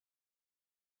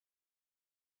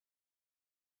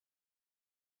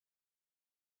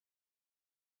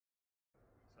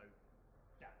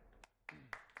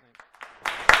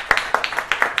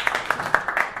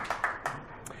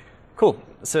Cool.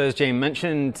 So as James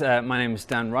mentioned, my name is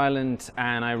Dan Ryland,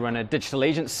 and I run a digital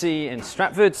agency in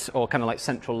Stratford, or kind of like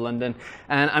central London.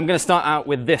 And I'm going to start out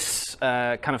with this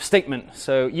kind of statement.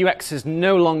 So UX is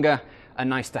no longer a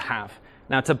nice to have.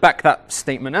 Now, to back that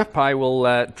statement up, I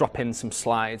will drop in some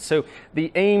slides. So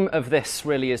the aim of this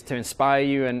really is to inspire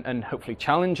you and hopefully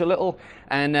challenge a little.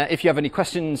 And if you have any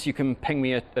questions, you can ping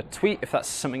me a tweet if that's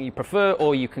something you prefer,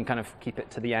 or you can kind of keep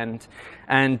it to the end.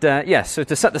 And yeah, so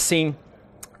to set the scene,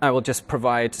 I will just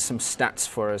provide some stats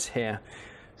for us here.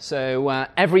 So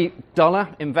every dollar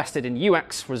invested in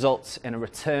UX results in a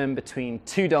return between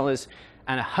 $2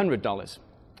 and $100.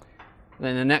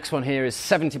 Then the next one here is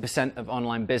 70% of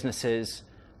online businesses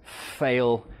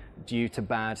fail due to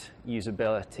bad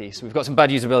usability. So we've got some bad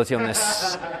usability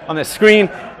on this screen.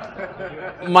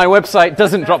 My website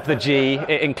doesn't drop the G,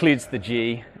 it includes the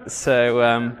G.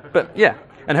 So, but yeah,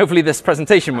 and hopefully this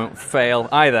presentation won't fail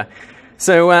either.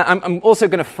 So I'm also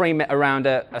going to frame it around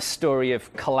a story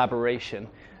of collaboration.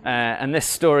 And this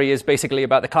story is basically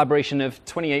about the collaboration of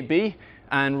 28B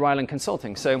and Ryland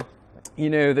Consulting. So you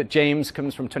know that James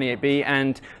comes from 28B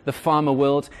and the pharma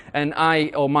world, and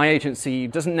my agency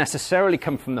doesn't necessarily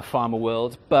come from the pharma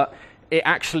world, but it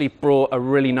actually brought a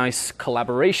really nice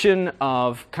collaboration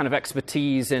of kind of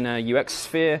expertise in a UX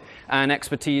sphere and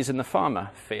expertise in the pharma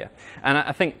sphere. And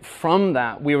I think from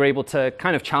that, we were able to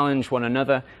kind of challenge one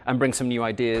another and bring some new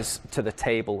ideas to the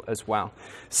table as well.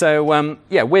 So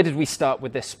yeah, where did we start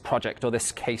with this project or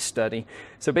this case study?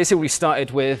 So basically we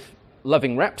started with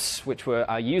loving reps, which were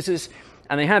our users,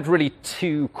 and they had really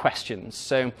two questions.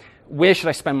 So where should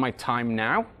I spend my time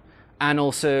now? And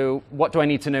also, what do I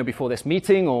need to know before this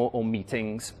meeting or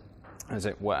meetings, as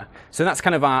it were? So that's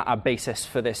kind of our basis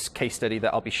for this case study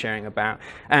that I'll be sharing about.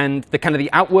 And the kind of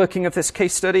the outworking of this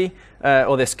case study,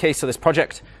 or this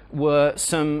project, were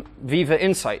some Veeva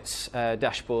Insights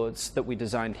dashboards that we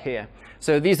designed here.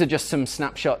 So these are just some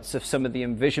snapshots of some of the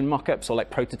Envision mockups, or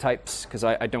like prototypes, because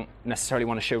I don't necessarily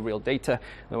want to show real data,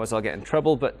 otherwise I'll get in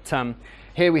trouble. But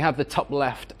here we have the top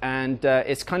left, and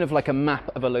it's kind of like a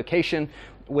map of a location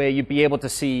where you'd be able to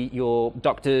see your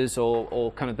doctors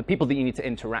or kind of the people that you need to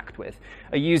interact with.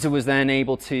 A user was then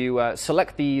able to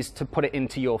select these to put it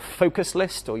into your focus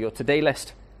list or your today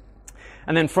list.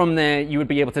 And then from there, you would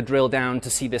be able to drill down to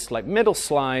see this like middle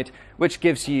slide, which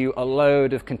gives you a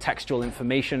load of contextual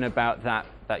information about that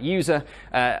user.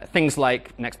 Things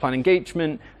like next plan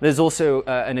engagement. There's also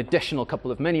an additional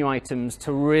couple of menu items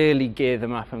to really gear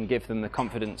them up and give them the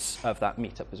confidence of that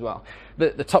meetup as well.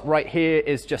 The top right here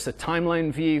is just a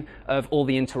timeline view of all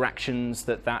the interactions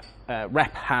that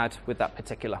rep had with that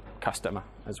particular customer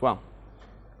as well.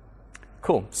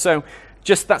 Cool. So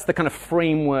just that's the kind of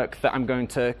framework that I'm going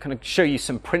to kind of show you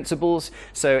some principles.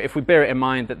 So if we bear it in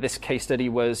mind that this case study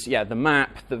was, yeah, the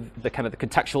map, the kind of the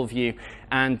contextual view,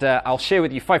 and I'll share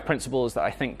with you 5 principles that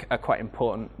I think are quite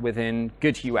important within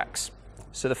good UX.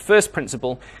 So the first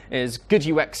principle is good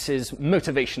UX is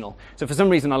motivational. So for some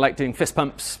reason I like doing fist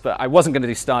pumps, but I wasn't going to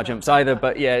do star jumps either,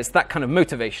 but yeah, it's that kind of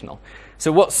motivational.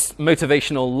 So what's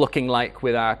motivational looking like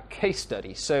with our case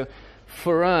study? So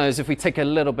for us, if we take a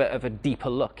little bit of a deeper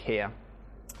look here,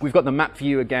 we've got the map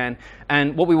view again,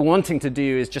 and what we were wanting to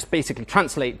do is just basically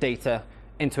translate data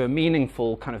into a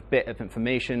meaningful kind of bit of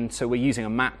information. So we're using a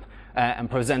map and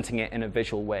presenting it in a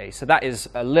visual way. So that is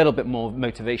a little bit more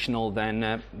motivational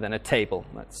than a table,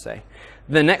 let's say.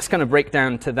 The next kind of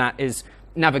breakdown to that is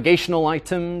navigational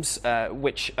items,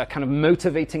 which are kind of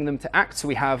motivating them to act. So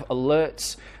we have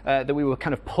alerts that we were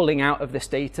kind of pulling out of this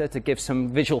data to give some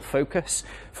visual focus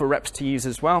for reps to use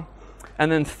as well.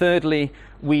 And then thirdly,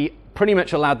 we pretty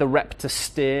much allowed the rep to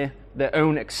steer their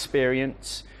own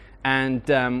experience, and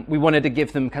we wanted to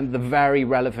give them kind of the very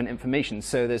relevant information.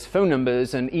 So there's phone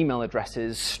numbers and email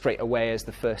addresses straight away as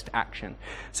the first action.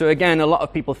 So again, a lot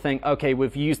of people think, okay,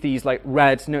 we've used these like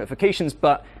red notifications,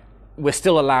 but we're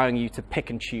still allowing you to pick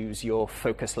and choose your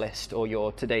focus list or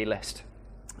your today list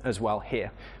as well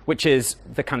here, which is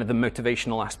the kind of the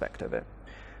motivational aspect of it.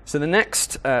 So the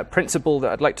next principle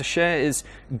that I'd like to share is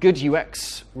good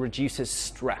UX reduces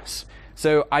stress.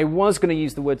 So I was going to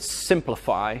use the word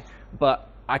simplify, but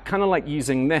I kind of like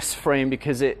using this frame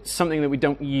because it's something that we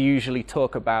don't usually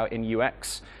talk about in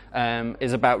UX,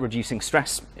 is about reducing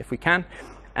stress if we can.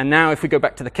 And now if we go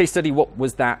back to the case study, what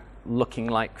was that looking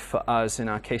like for us in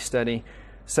our case study?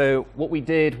 So what we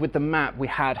did with the map, we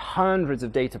had hundreds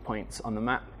of data points on the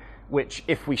map, which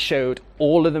if we showed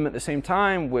all of them at the same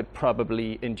time would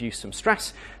probably induce some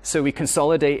stress. So we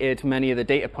consolidated many of the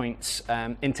data points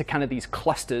into kind of these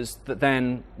clusters that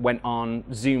then went on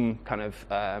Zoom kind of,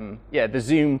 the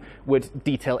Zoom would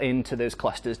detail into those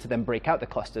clusters to then break out the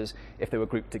clusters if they were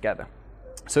grouped together.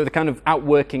 So the kind of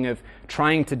outworking of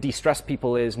trying to de-stress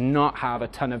people is not have a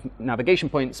ton of navigation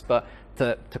points, but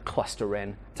to cluster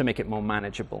in, to make it more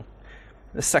manageable.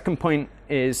 The second point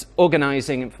is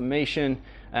organizing information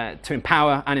to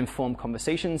empower and inform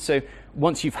conversations. So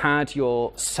once you've had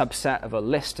your subset of a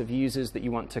list of users that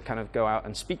you want to kind of go out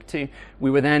and speak to, we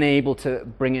were then able to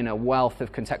bring in a wealth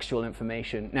of contextual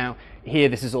information. Now, here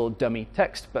this is all dummy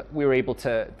text, but we were able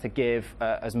to give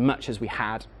as much as we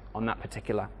had on that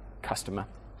particular customer.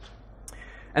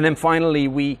 And then finally,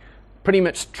 we pretty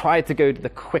much tried to go to the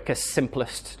quickest,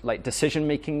 simplest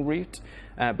decision-making route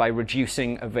by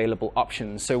reducing available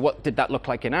options. So what did that look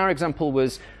like in our example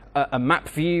was a map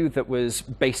view that was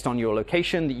based on your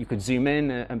location that you could zoom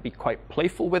in and be quite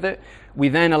playful with it. We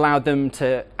then allowed them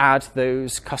to add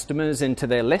those customers into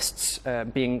their lists,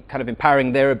 being kind of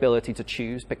empowering their ability to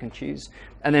choose, pick and choose.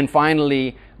 And then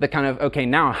finally, the kind of, okay,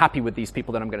 now I'm happy with these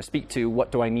people that I'm going to speak to.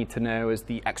 What do I need to know as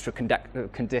the extra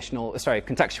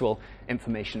contextual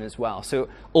information as well. So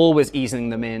always easing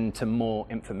them into more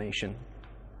information.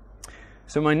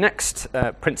 So my next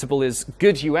principle is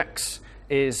good UX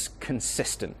is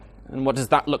consistent. And what does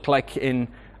that look like in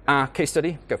our case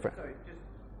study? Go for it. Sorry, just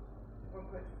one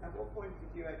question. At what point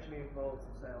did you actually involve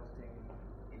the sales team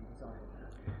in designing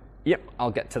that? Yep,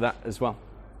 I'll get to that as well.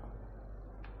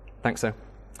 Thanks, so.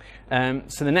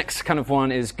 So the next kind of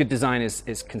one is good design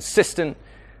is consistent.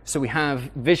 So we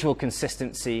have visual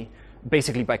consistency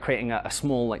basically by creating a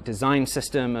small design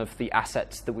system of the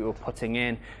assets that we were putting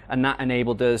in, and that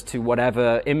enabled us to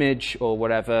whatever image or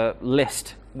whatever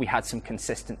list, we had some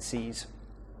consistencies.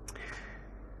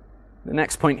 The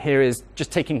next point here is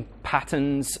just taking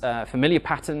patterns, familiar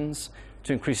patterns,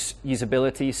 to increase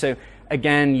usability. So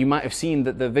again, you might have seen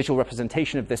that the visual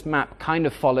representation of this map kind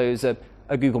of follows a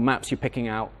Google Maps. You're picking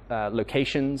out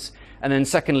locations. And then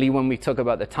secondly, when we talk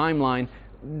about the timeline,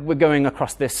 we're going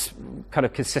across this kind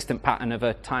of consistent pattern of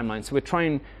a timeline. So we're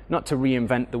trying not to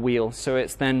reinvent the wheel, so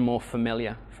it's then more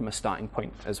familiar from a starting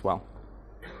point as well.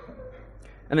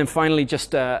 And then finally,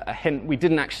 just a hint, we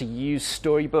didn't actually use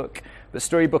Storybook, but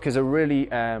Storybook is a really,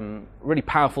 really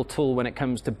powerful tool when it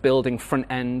comes to building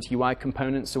front-end UI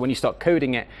components. So when you start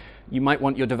coding it, you might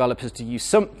want your developers to use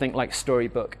something like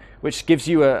Storybook, which gives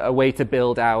you a way to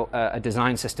build out a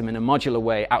design system in a modular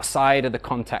way outside of the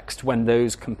context when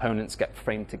those components get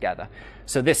framed together.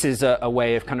 So this is a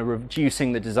way of kind of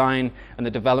reducing the design and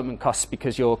the development costs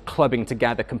because you're clubbing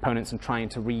together components and trying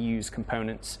to reuse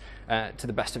components to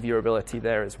the best of your ability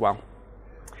there as well.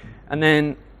 And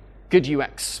then good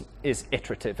UX is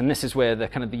iterative, and this is where the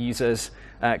kind of the users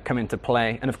come into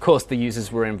play. And of course, the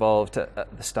users were involved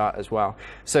at the start as well.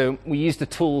 So we used a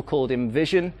tool called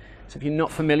Envision. So if you're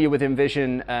not familiar with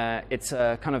Envision, it's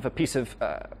a kind of a piece of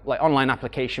online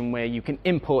application where you can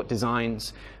import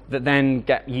designs that then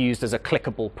get used as a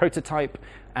clickable prototype.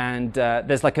 And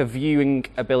there's a viewing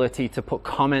ability to put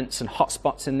comments and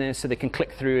hotspots in there so they can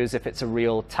click through as if it's a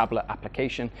real tablet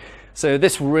application. So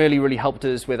this really, really helped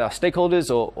us with our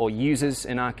stakeholders or users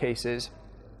in our cases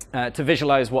to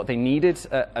visualize what they needed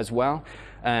as well,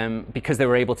 because they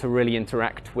were able to really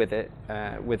interact with it,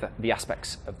 with the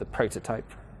aspects of the prototype.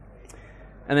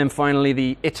 And then finally,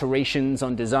 the iterations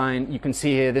on design. You can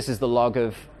see here, this is the log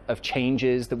of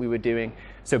changes that we were doing.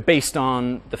 So based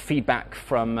on the feedback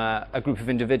from a group of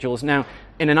individuals. Now,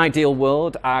 in an ideal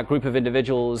world, our group of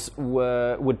individuals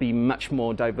would be much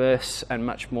more diverse and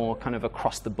much more kind of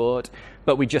across the board.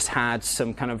 But we just had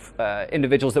some kind of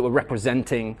individuals that were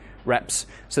representing reps.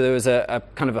 So there was a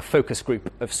kind of a focus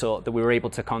group of sort that we were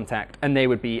able to contact, and they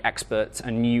would be experts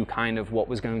and knew kind of what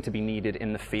was going to be needed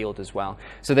in the field as well.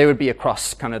 So they would be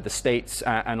across kind of the States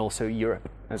and also Europe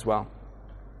as well.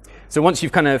 So once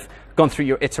you've kind of gone through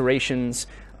your iterations,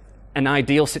 an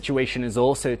ideal situation is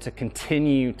also to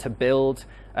continue to build,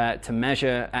 to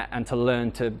measure, and to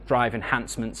learn to drive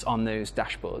enhancements on those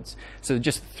dashboards. So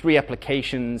just 3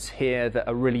 applications here that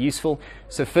are really useful.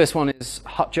 So first one is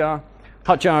Hotjar.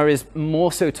 Hotjar is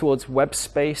more so towards web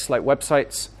space, like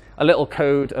websites, a little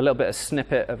code, a little bit of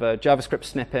snippet of a JavaScript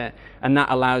snippet, and that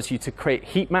allows you to create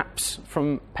heat maps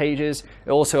from pages.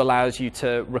 It also allows you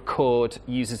to record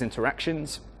users'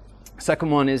 interactions.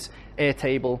 Second one is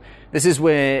Airtable. This is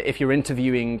where if you're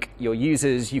interviewing your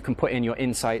users, you can put in your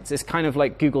insights. It's kind of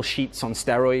like Google Sheets on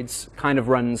steroids, kind of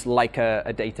runs like a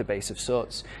database of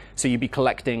sorts. So you'd be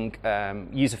collecting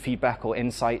user feedback or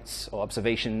insights or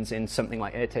observations in something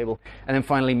like Airtable. And then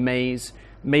finally, Maze.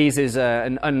 Maze is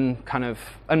an kind of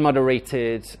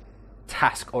unmoderated,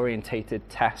 task-orientated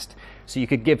test. So you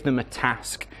could give them a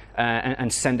task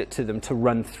and send it to them to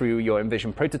run through your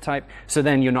Envision prototype. So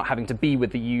then you're not having to be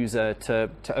with the user to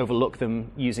overlook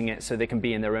them using it, so they can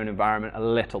be in their own environment a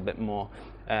little bit more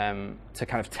to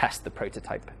kind of test the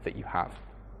prototype that you have.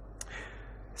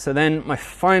 So then my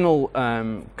final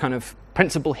kind of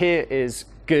principle here is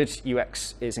good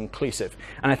UX is inclusive.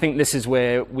 And I think this is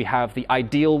where we have the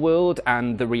ideal world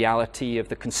and the reality of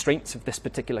the constraints of this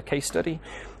particular case study.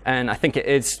 And I think it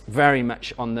is very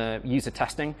much on the user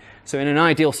testing. So in an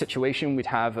ideal situation, we'd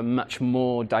have a much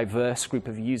more diverse group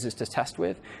of users to test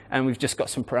with. And we've just got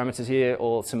some parameters here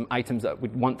or some items that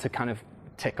we'd want to kind of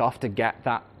tick off to get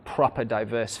that proper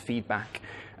diverse feedback.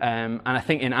 And I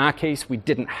think in our case, we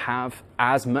didn't have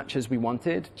as much as we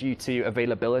wanted due to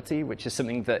availability, which is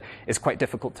something that is quite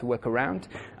difficult to work around.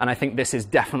 And I think this is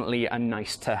definitely a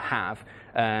nice to have.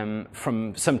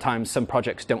 From sometimes some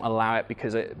projects don't allow it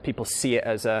because people see it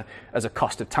as a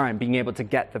cost of time, being able to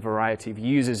get the variety of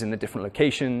users in the different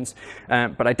locations.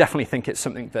 But I definitely think it's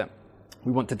something that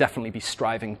we want to definitely be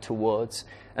striving towards.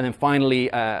 And then finally,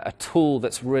 a tool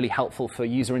that's really helpful for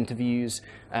user interviews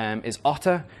is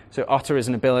Otter. So Otter is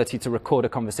an ability to record a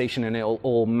conversation and it'll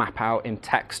all map out in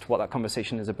text what that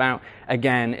conversation is about.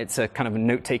 Again, it's a kind of a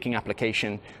note-taking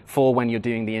application for when you're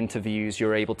doing the interviews,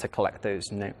 you're able to collect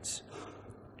those notes.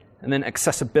 And then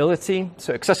accessibility.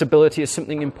 So accessibility is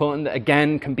something important that,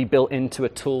 again, can be built into a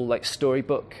tool like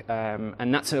Storybook.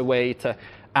 And that's a way to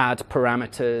add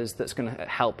parameters that's going to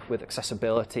help with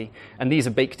accessibility. And these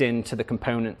are baked into the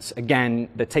components. Again,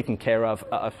 they're taken care of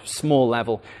at a small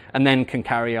level and then can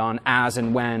carry on as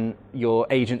and when your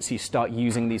agencies start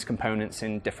using these components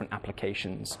in different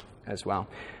applications as well.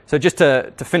 So just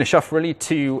to finish off, really,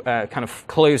 two kind of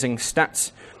closing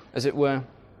stats, as it were.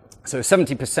 So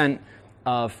 70%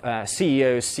 of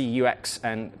CEOs see UX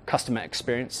and customer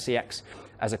experience, CX,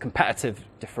 as a competitive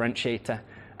differentiator.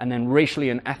 And then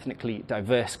racially and ethnically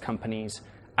diverse companies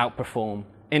outperform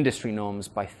industry norms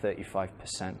by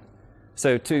 35%.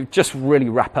 So to just really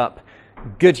wrap up,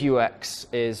 good UX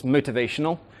is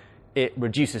motivational, it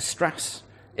reduces stress,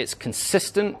 it's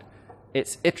consistent,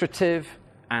 it's iterative,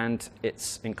 and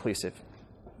it's inclusive.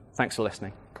 Thanks for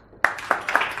listening.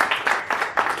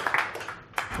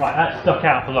 Right, that stuck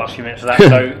out for the last few minutes of that,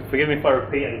 so forgive me if I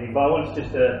repeat anything, but I wanted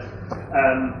just to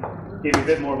give you a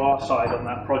bit more of our side on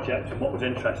that project and what was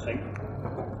interesting.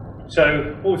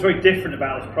 So what was very different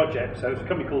about this project, so it's a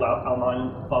company called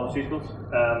Alnylam Pharmaceuticals,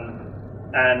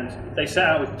 and they set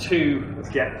out with two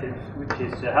objectives, which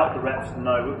is to help the reps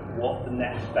know what the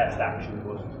next best action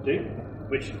was to do,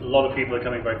 which a lot of people are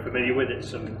becoming very familiar with. It's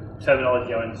some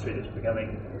terminology in our industry that's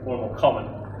becoming more and more common.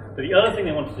 But the other thing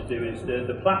they wanted to do is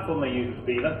the platform they used was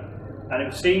Veeva, and it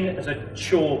was seen as a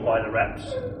chore by the reps,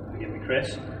 forgive me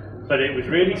Chris, but it was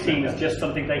really seen as just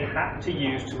something they had to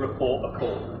use to report a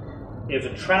call. It was a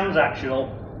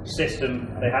transactional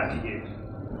system they had to use.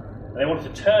 And they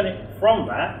wanted to turn it from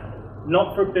that,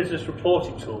 not for a business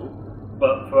reporting tool,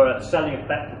 but for a selling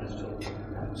effectiveness tool.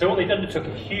 So what they've done, they took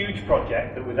a huge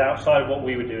project that was outside of what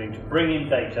we were doing to bring in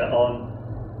data on.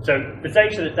 So the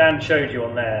data that Dan showed you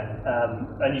on there,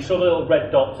 and you saw the little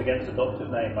red dots against the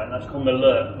doctor's name, right? And that's called an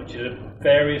alert, which is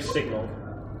various signals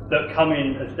that come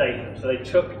in as data. So they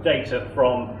took data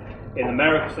from, in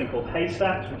America, something called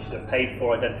Haystacks, which is a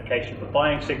paid-for identification for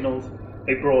buying signals.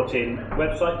 They brought in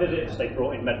website visits, they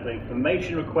brought in medical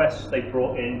information requests, they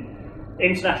brought in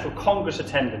international congress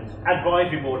attendance,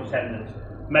 advisory board attendance,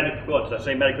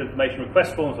 medical information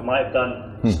request forms. I might have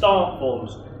done start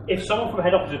forms. If someone from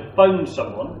head office had phoned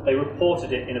someone, they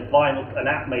reported it in an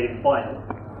app made in vinyl.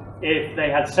 If they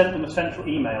had sent them a central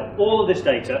email, all of this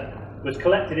data was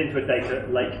collected into a data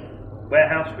lake,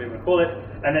 warehouse, whatever you want to call it,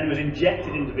 and then it was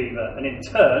injected into Veeva, and in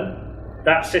turn,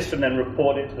 that system then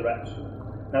reported it to the reps.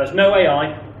 Now, there's no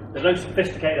AI, there's no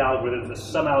sophisticated algorithms, there's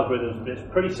some algorithms, but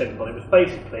it's pretty simple. It was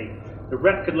basically, the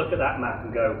rep could look at that map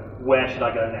and go, where should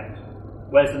I go next?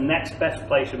 Where's the next best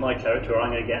place in my territory I'm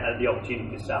going to get the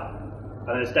opportunity to sell?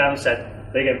 And as Dan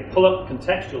said, they can pull up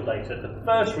contextual data. The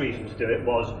first reason to do it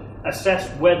was assess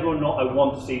whether or not I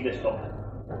want to see this doctor.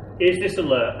 Is this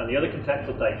alert and the other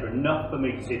contextual data enough for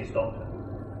me to see this doctor?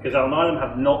 Because Alnylam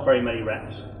have not very many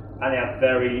reps, and they have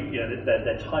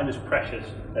their time is precious.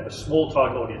 They have a small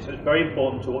target audience, so it's very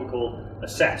important to what we call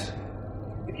assess.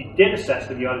 If you did assess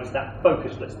them, you added to that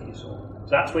focus list that you saw.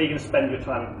 So that's where you're going to spend your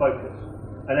time in focus.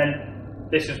 And then,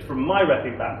 this is from my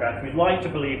repping background. We'd like to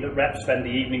believe that reps spend the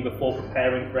evening before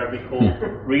preparing for every call,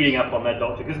 reading up on their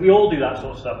doctor, because we all do that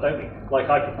sort of stuff, don't we? Like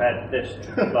I prepared this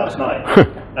last night.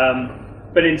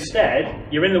 But instead,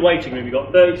 you're in the waiting room, you've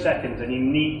got 30 seconds, and you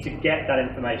need to get that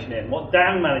information in. What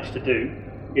Dan managed to do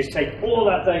is take all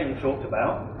that data we talked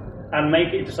about and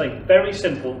make it into something very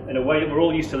simple in a way that we're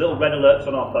all used to little red alerts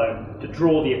on our phone to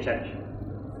draw the attention.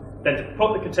 Then to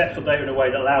put the contextual data in a way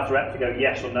that allows the rep to go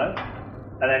yes or no.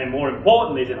 And then more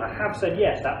importantly is if I have said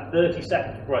yes, that 30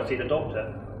 seconds before I see the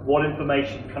doctor, what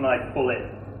information can I pull in?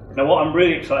 Now what I'm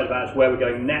really excited about is where we're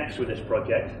going next with this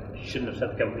project. I shouldn't have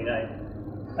said the company name.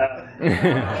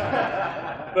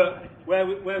 But where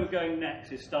we're going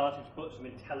next is starting to put some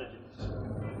intelligence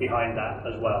behind that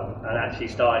as well, and actually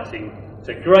starting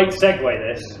to great segue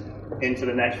this into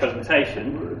the next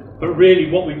presentation. But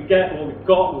really what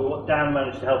what Dan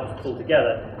managed to help us pull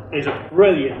together is a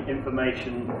brilliant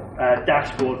information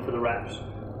dashboard for the reps.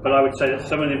 But I would say that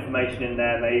some of the information in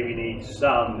there maybe needs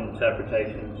some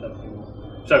interpretation, something more.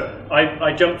 So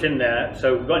I jumped in there.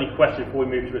 So we've got any questions before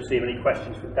we move to receive any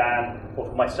questions for Dan or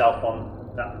for myself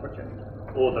on that project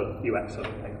or the UX sort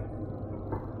of thing?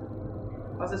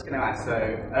 I was just going to ask,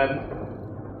 so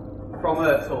from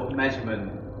a sort of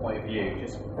measurement point of view,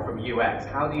 just from UX,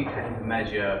 how do you tend to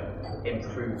measure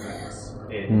improvements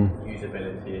in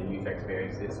usability and user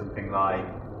experience? Is something like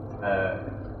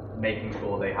making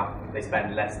sure they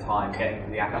spend less time getting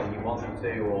to the action you want them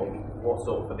to, or what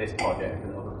sort for this project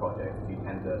and other projects do you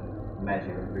tend to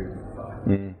measure improvements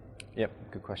by? Yep,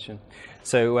 good question.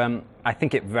 So I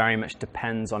think it very much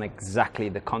depends on exactly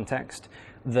the context.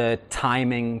 The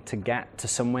timing to get to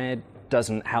somewhere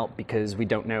doesn't help because we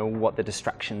don't know what the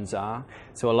distractions are.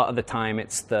 So a lot of the time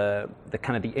it's the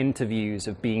kind of the interviews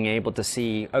of being able to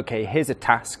see, okay, here's a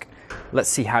task, let's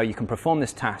see how you can perform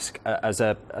this task as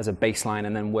a baseline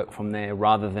and then work from there,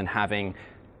 rather than having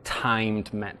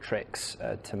timed metrics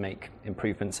to make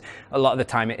improvements. A lot of the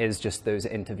time it is just those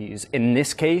interviews. In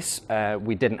this case,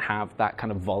 we didn't have that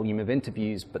kind of volume of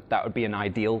interviews, but that would be an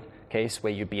ideal case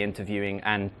where you'd be interviewing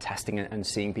and testing it and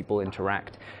seeing people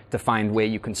interact to find where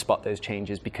you can spot those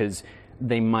changes, because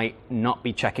they might not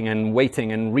be checking and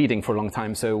waiting and reading for a long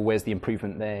time. So where's the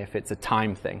improvement there if it's a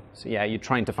time thing? So yeah, you're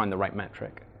trying to find the right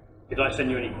metric. Did I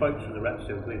send you any quotes from the reps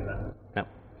who believe that? No.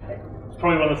 It's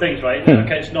probably one of the things, right?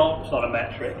 Okay, it's not a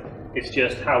metric. It's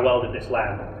just how well did this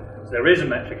land. So there is a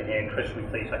metric in here, and Chris will be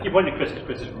pleased. I keep pointing to Chris because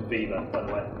Chris is from Veeva, by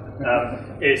the way.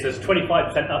 There's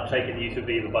 25% uptake in the use of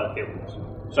Veeva by the field force.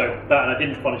 So that, and I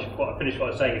didn't finish what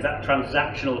I was saying, is that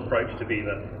transactional approach to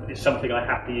Veeva, it's something I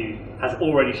have to use, has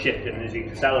already shifted and is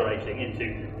accelerating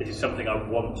into this is something I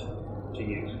want to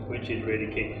use, which is really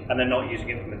key. And they're not using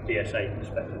it from a DSA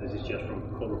perspective. This is just from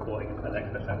call reporting and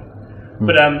expectation.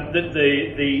 But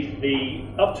the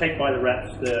uptake by the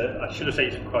reps, I should have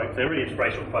said some quotes, they're really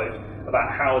inspirational quotes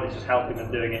about how this is helping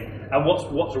them doing it. And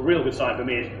what's a real good sign for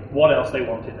me is what else they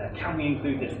want in there. Can we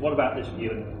include this? What about this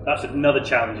view? And that's another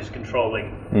challenge, is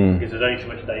controlling, because there's only so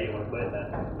much data you want to put in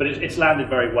there. But it's landed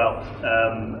very well,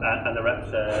 and the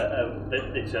reps,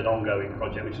 it's an ongoing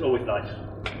project, which is always nice.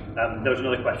 There was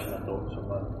another question I thought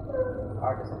somewhere.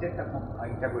 Artists data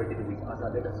integrated with other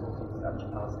data sources such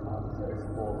as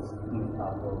Salesforce,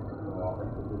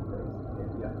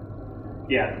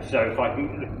 Yeah, so if I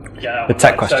can get out The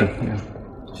tech right. question.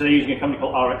 So they're using a company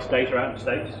called RX Data out in the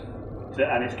States,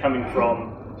 and it's coming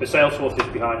from, the Salesforce is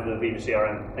behind the Veeva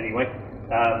CRM anyway,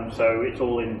 so it's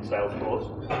all in Salesforce,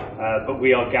 but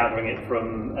we are gathering it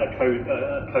from a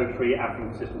code-free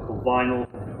apping system called Vinyl.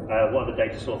 What are the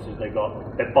data sources they've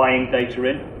got? They're buying data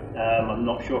in. I'm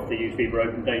not sure if they use Veeva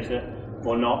Open Data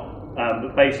or not,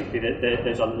 but basically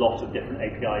there's a lot of different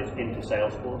APIs into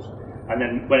Salesforce. And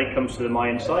then when it comes to the My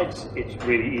Insights, it's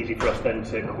really easy for us then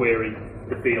to query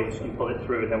the fields and pull it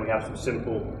through, and then we have some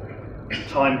simple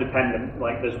time dependent,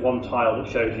 like there's one tile that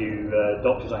shows you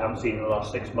doctors I haven't seen in the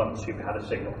last 6 months who've had a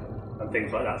signal and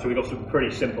things like that. So we've got some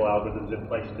pretty simple algorithms in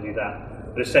place to do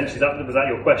that. But essentially, was that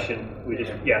your question?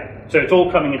 So it's all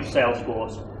coming into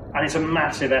Salesforce, and it's a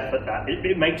massive effort. That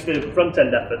it makes the front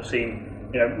end effort seem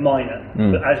minor,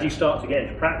 but as you start to get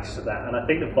into practice of that, and I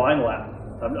think the Vinyl app,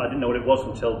 I didn't know what it was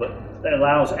until, but it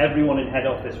allows everyone in head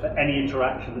office, for any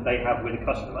interaction that they have with a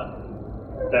customer,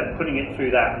 they're putting it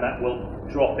through that, and that will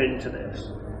drop into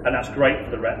this, and that's great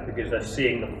for the rep because they're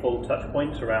seeing the full touch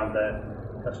points around their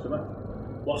customer.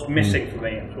 What's missing for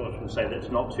me, and I was going to say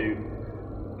that's not too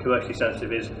commercially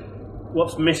sensitive, is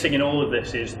what's missing in all of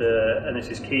this is and this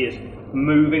is key, is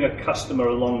moving a customer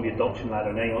along the adoption ladder.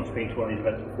 And anyone who's been to one of these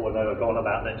events before know I've gone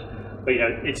about this, but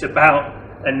it's about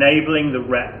enabling the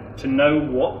rep to know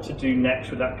what to do next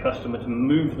with that customer to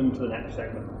move them to the next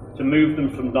segment, to move them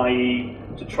from naive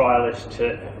to trialist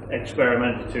to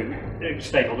experimental to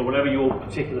stakeholder, whatever your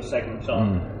particular segments are.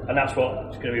 And that's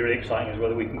what's going to be really exciting, is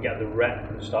whether we can get the rep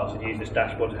to start to use this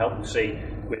dashboard to help them see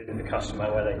within the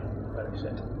customer where they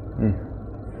sit. Thank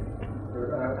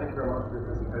you very much for the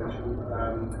presentation.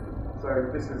 So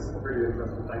this is really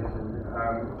interesting, thank you.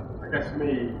 I guess for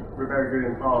me, we're very good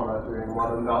in pharma doing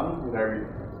one and done. We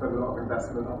spend a lot of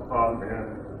investment up front, we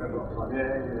spend a lot of time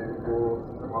here, boards,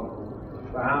 it's wonderful.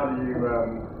 But how do you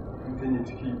continue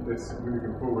to keep this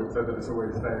moving forward so that it's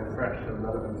always staying fresh and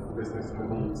relevant to the business and the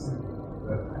needs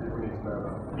that people need to know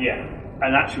about? Yeah,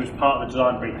 and actually was part of the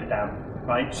design brief down,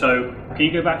 right? So can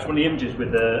you go back to one of the images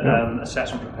with the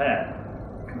assess and prepare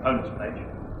components page?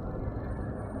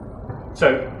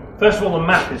 So first of all, the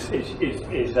map is a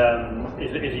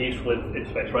useful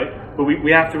interface, right? But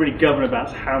we have to really govern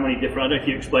about how many different, I don't know if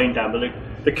you explained, Dan, but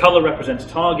the colour represents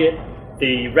target,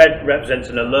 the red represents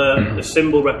an alert, the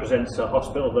symbol represents a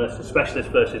hospital versus a specialist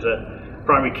versus a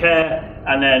primary care,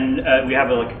 and then we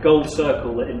have a gold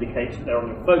circle that indicates that they're on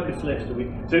the focus list. So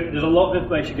there's a lot of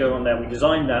information going on there. We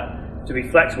designed that to be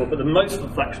flexible, but the most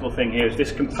flexible thing here is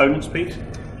this components piece.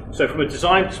 So from a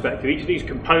design perspective, each of these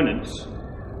components,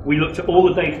 we looked at all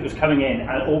the data that was coming in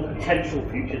and all potential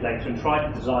future data and tried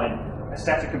to design a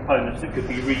set of components that could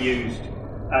be reused.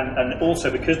 And also,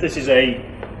 because this is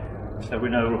so we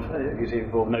know,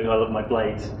 I love my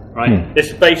blades, right?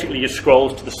 This basically just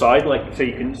scrolls to the side,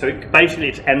 basically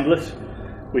it's endless,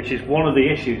 which is one of the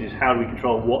issues, is how do we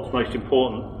control what's most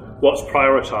important, what's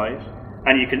prioritized,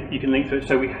 and you can link to it.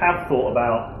 So we have thought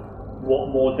about what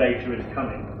more data is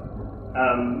coming.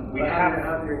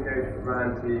 How do you engage the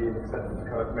brand team, etc., to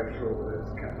kind of make sure that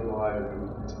it's kept alive and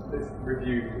it's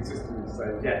reviewed consistently to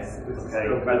say, yes, this is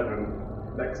still relevant,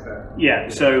 next step? Yeah,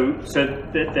 so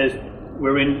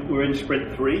we're in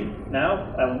sprint 3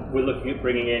 now, and we're looking at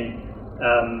bringing in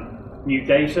new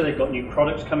data. They've got new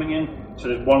products coming in. So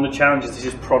there's one of the challenges is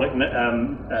just product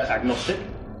agnostic.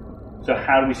 So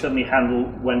how do we suddenly handle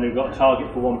when we've got a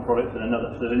target for one product and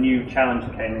another? So there's a new challenge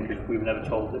that came in because we were never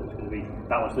told it was going to be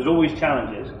that one. So there's always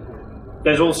challenges.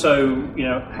 There's also,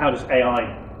 how does AI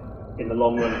in the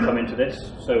long run come into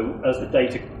this? So as the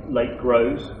data lake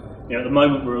grows, at the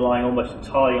moment we're relying almost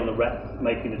entirely on the rep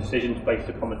making the decisions based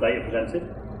upon the data presented.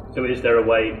 So is there a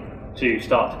way to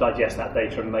start to digest that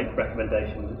data and make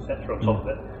recommendations, etc. on top of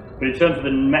it? But in terms of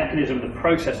the mechanism, the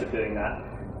process of doing that,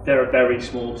 they're a very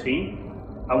small team.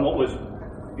 And what was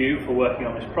beautiful working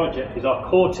on this project is our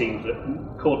core team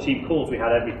calls we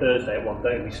had every Thursday at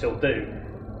 1:30, and we still do.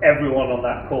 Everyone on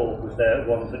that call was the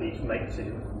ones that need to make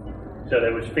decisions. So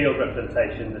there was field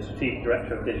representation, the strategic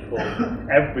director of digital,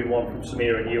 everyone from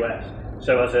Samira in US.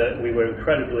 So we were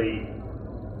incredibly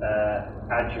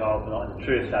agile, but not in the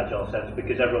truest agile sense,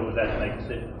 because everyone was there to make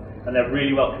decisions. And they're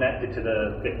really well connected to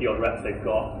the 50 odd reps they've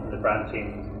got in the brand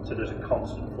team, so there's a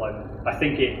constant flow. I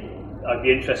think I'd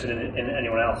be interested in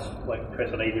anyone else, like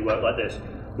Chris and Evie, work like this,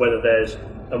 whether there's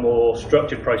a more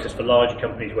structured process for larger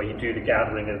companies where you do the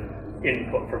gathering of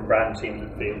input from brand teams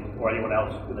and field, or anyone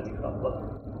else with any example.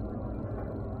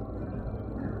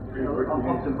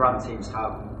 Often brand teams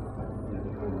have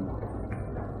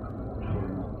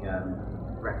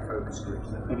rec focus groups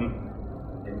that they meet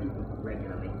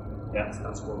regularly. Yeah.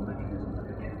 That's one mechanism that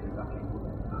they get feedback in.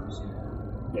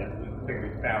 Yeah. The thing we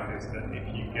found is that if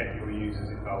you get your users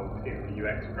involved in the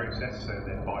UX process, so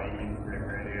they're buying in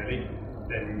really early,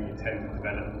 then you tend to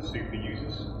develop super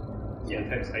users. So you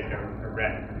tend to take a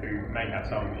rep who may have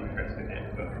some interest in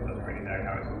it, but doesn't really know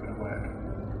how it's all going to work.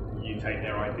 You take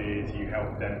their ideas, you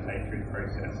help them take through the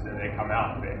process, and they come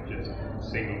out of it just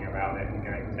singing about it and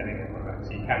telling everyone about it.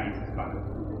 So you can use this kind of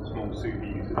small super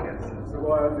users. So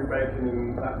why aren't you baking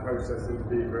in that process into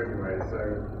Veeva anyway?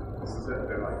 So this is a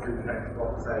bit like through text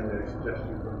box saying there's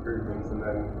suggestions for improvements and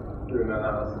then doing an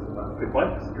analysis of that. Good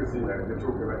point. Because you're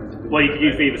talking about using Veeva. Well, you could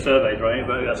use Veeva surveys, right?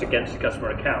 But that's against the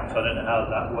customer account, so I don't know how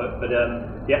that works. But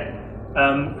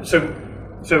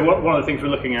So one of the things we're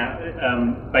looking at,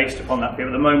 based upon that,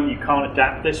 at the moment you can't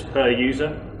adapt this per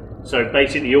user. So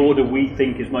basically the order we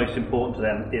think is most important to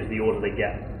them is the order they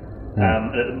get.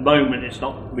 And at the moment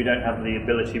we don't have the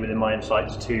ability within My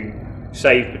Insights to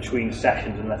save between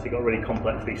sessions unless it got really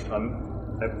complex each time.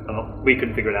 We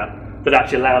couldn't figure it out. But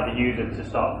actually allow the user to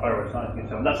start prioritising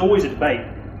it. And that's always a debate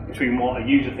between what a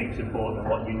user thinks is important and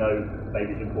what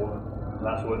maybe is important. And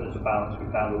that's where there's a balance we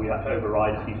found where we have to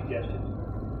override a few suggestions.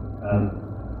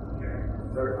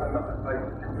 So I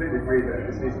completely agree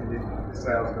that this needs to be used for the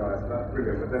sales guys, that's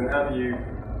brilliant. But then how do you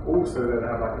also then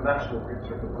have like a national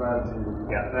picture of the brand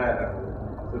team at their level,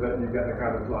 so that you get the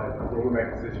kind of like, we'll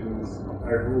make decisions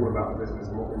overall about the business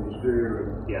and what we need to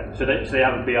do? So they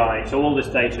have a BI. So all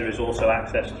this data is also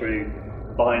accessed through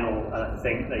Vinyl, and I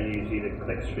think they use either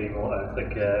Clickstream or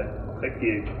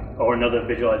ClickView or another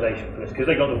visualization for this,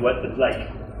 because they got the lake.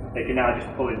 They can now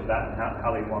just pull into that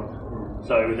how they want.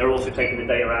 So they're also taking the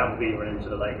data out of Veeva and into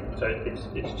the lake. So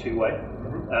it's two-way.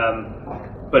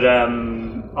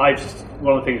 One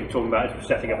of the things we're talking about is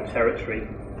setting up a territory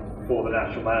for the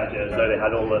national manager, so they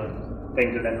had all the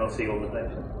things, and then they'll see all the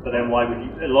data. But then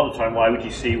a lot of the time, why would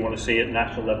you want to see at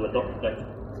national level adopted data?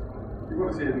 you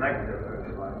want to see it in aggregate,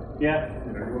 though, like, Yeah.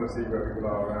 you know, you want to see where people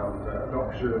are around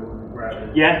adoption,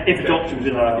 where Yeah, if adoption was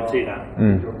in there, I could see that.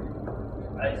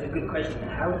 It's a good question.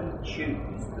 How do you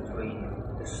choose between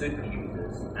the super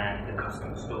users and the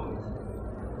customer stories?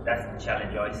 That's the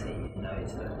challenge I see. You know,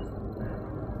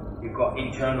 you've got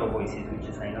internal voices which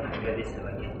are saying, "Okay, get this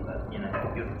direction," but you know,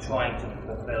 you're trying to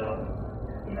fulfill,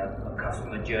 you know, a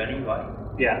customer journey, right?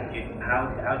 Yeah.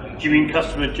 How do you? Do you mean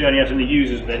customer journey as in the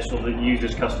users list or the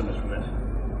users' customers from this?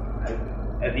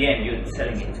 At the end, you're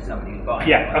selling it to somebody who's buying.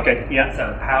 Yeah. It, right? Okay. Yeah.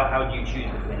 So how do you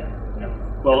choose between it? You know,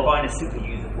 Well, find a super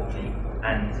user for me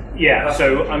and yeah.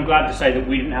 So I'm glad to say that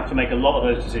we didn't have to make a lot of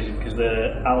those decisions because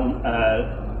the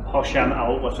Hosham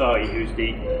Al-Wasari, who's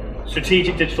the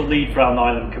strategic digital lead for Al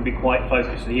Ryland, can be quite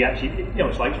focused. And he actually, you know,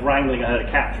 it's like wrangling a herd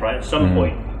of cats, right? At some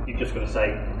point, you've just got to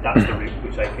say that's the route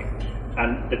we're taking.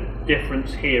 And the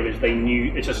difference here is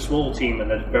it's a small team and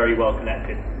they're very well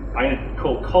connected. I'm going to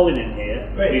call Colin in here,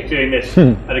 who's doing this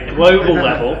at a global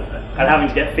level and having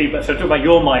to get feedback. So talk about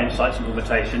your My Insights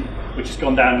implementation, which has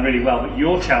gone down really well, but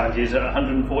your challenge is at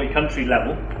 140 country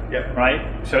level, right?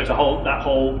 So it's that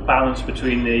whole balance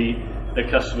between the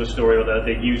customer story or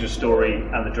the user story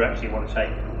and the direction you want to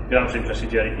take. That was an interesting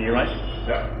journey for you, right?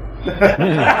 Yeah.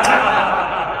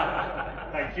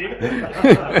 Thank you.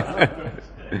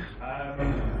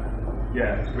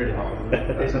 Yeah, it's really hard.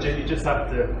 You just have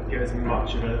to give as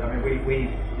much of it. I mean,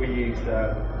 we used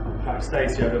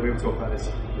Stacio that we were talking about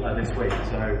this week.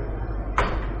 So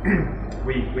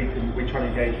we try and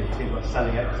engage with teams like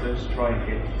selling experts, try and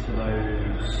get to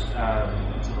those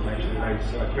sort of mention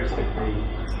those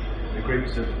the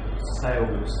groups of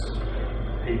sales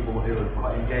people who are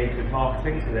quite engaged with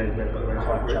marketing. So they've got their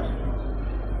own groups.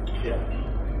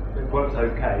 Yeah, it works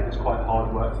okay. It's quite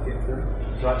hard work to get to them.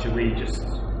 So actually, we just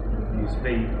use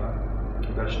Veeva,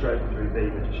 we go straight through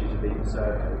Veeva, just use a Veeva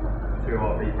survey through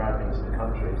our Veeva admins in the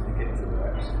countries to get to the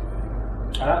reps.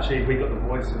 And actually we got the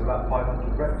voice of about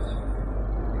 500 reps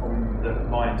on the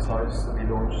My Insights that we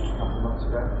launched a couple of months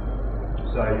ago.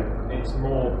 So it's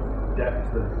more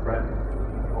depth than breadth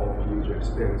of user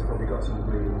experience, but we got some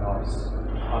really nice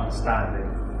understanding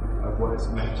of what it's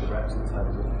meant to reps in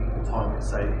terms of the time it's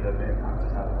saved them, the impact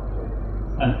it's had on them.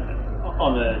 And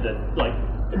on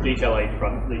the detail aid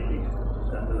front, Leaky,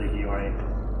 the Leaky or anything.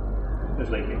 There's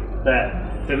Leaky.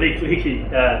 Leaky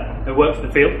who works in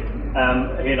the field.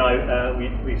 He and I,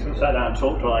 we sort of sat down and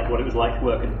talked like what it was like to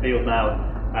work in the field now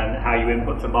and how you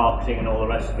input to marketing and all the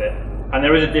rest of it. And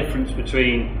there is a difference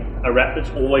between a rep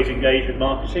that's always engaged with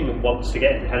marketing and wants to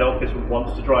get into head office and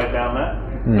wants to drive down that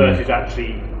versus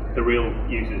actually the real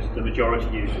users, the majority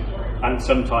users. And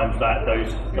sometimes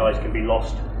those guys can be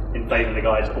lost in favour of the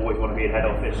guys that always want to be in head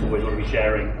office, always want to be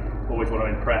sharing, always want to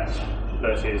impress,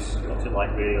 versus what's it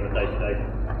like really on a day-to-day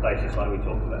basis like we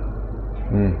talked about.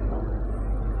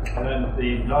 And then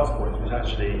the last point, which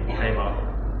actually came up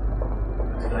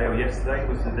today or yesterday,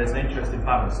 was that there's an interesting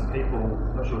balance. And people,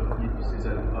 I'm not sure if you see this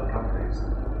in other companies,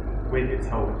 we get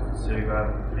told to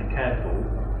be careful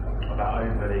about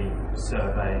overly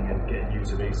surveying and getting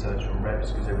user research from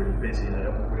reps because they're really busy and they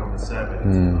don't want to be on the survey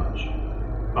too much.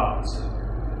 But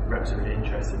reps are really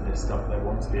interested in this stuff, they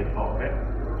want to be a part of it.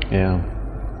 Yeah.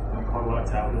 I haven't quite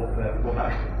worked out what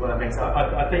that means.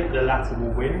 I think the latter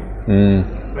will win,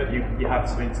 but you have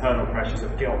some internal pressures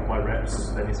of get off my reps,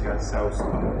 they need to go and sell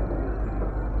stuff.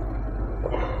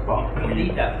 But you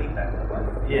need that feedback,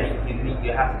 right? Yeah.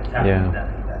 You have to tap into that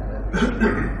feedback.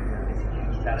 It's a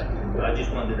huge challenge. But I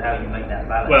just wondered how you make that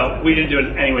balance. Well, we didn't do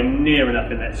it anywhere near enough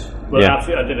in this. Well,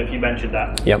 absolutely, I don't know if you mentioned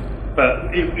that. Yep.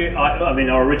 But I mean,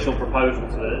 our original proposal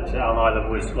to Al Ryland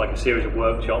was like a series of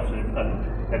workshops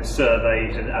and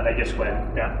surveys, and they just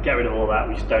went, get rid of all that.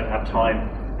 We just don't have time.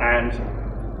 And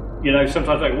you know,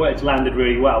 sometimes it's landed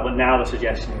really well, but now the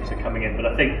suggestions are coming in. But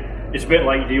I think it's a bit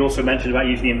like you also mentioned about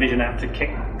using the Envision app to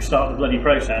kick-start the bloody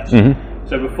process.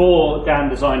 So before Dan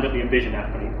designed up the Envision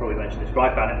app, and he probably mentioned this,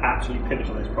 but I found it absolutely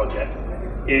pivotal in this project,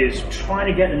 is trying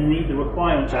to get the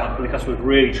requirements out for the customer was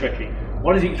really tricky.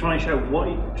 What is he trying to show? What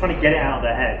are you trying to get it out of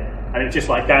their head? And it's just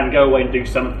like, Dan, go away and do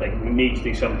something. We need to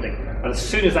do something. And as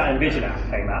soon as that Envision app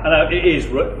came out, and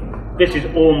this is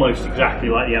almost exactly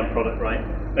like the end product, right?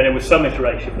 And it was some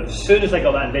iteration, but as soon as they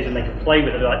got that Envision, they could play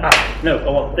with it. They're like, no, I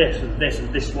want this and this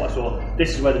and this is what I saw.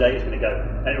 This is where the data's going to go.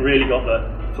 And it really got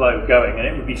the flow going. And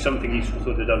it would be something useful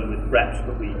to have done with reps,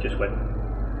 but we just went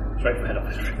straight from head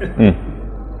office.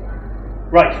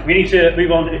 Right, we need to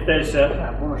move on. If there's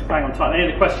almost bang on time. Any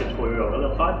other questions before we move on? A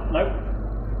little time?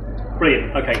 No?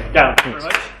 Brilliant. Okay, Dan, thank you very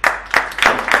much.